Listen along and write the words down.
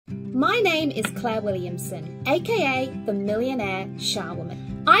My name is Claire Williamson, aka the Millionaire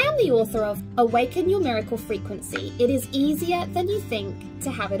Charwoman. I am the author of Awaken Your Miracle Frequency. It is easier than you think to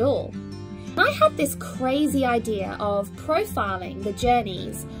have it all. I had this crazy idea of profiling the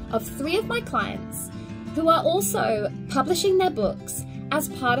journeys of 3 of my clients who are also publishing their books as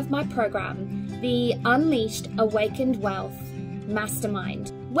part of my program, the Unleashed Awakened Wealth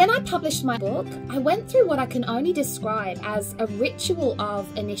Mastermind. When I published my book, I went through what I can only describe as a ritual of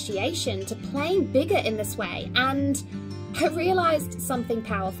initiation to playing bigger in this way, and I realized something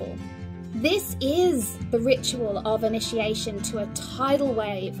powerful. This is the ritual of initiation to a tidal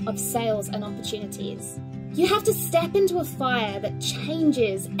wave of sales and opportunities. You have to step into a fire that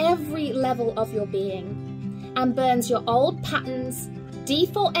changes every level of your being and burns your old patterns,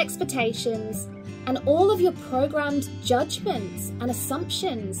 default expectations, and all of your programmed judgments and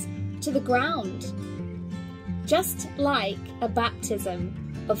assumptions to the ground, just like a baptism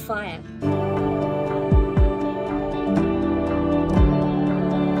of fire.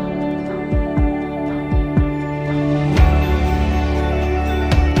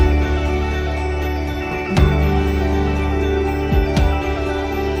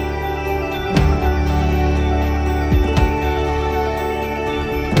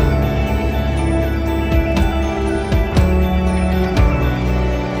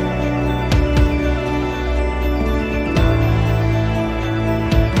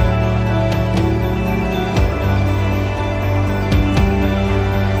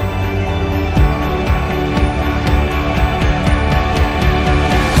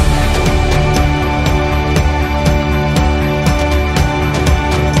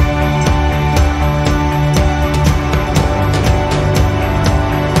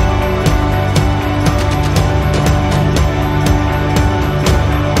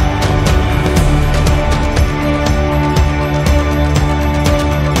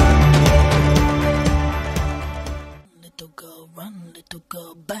 Little girl, run, little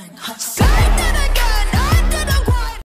girl, bang, hustle.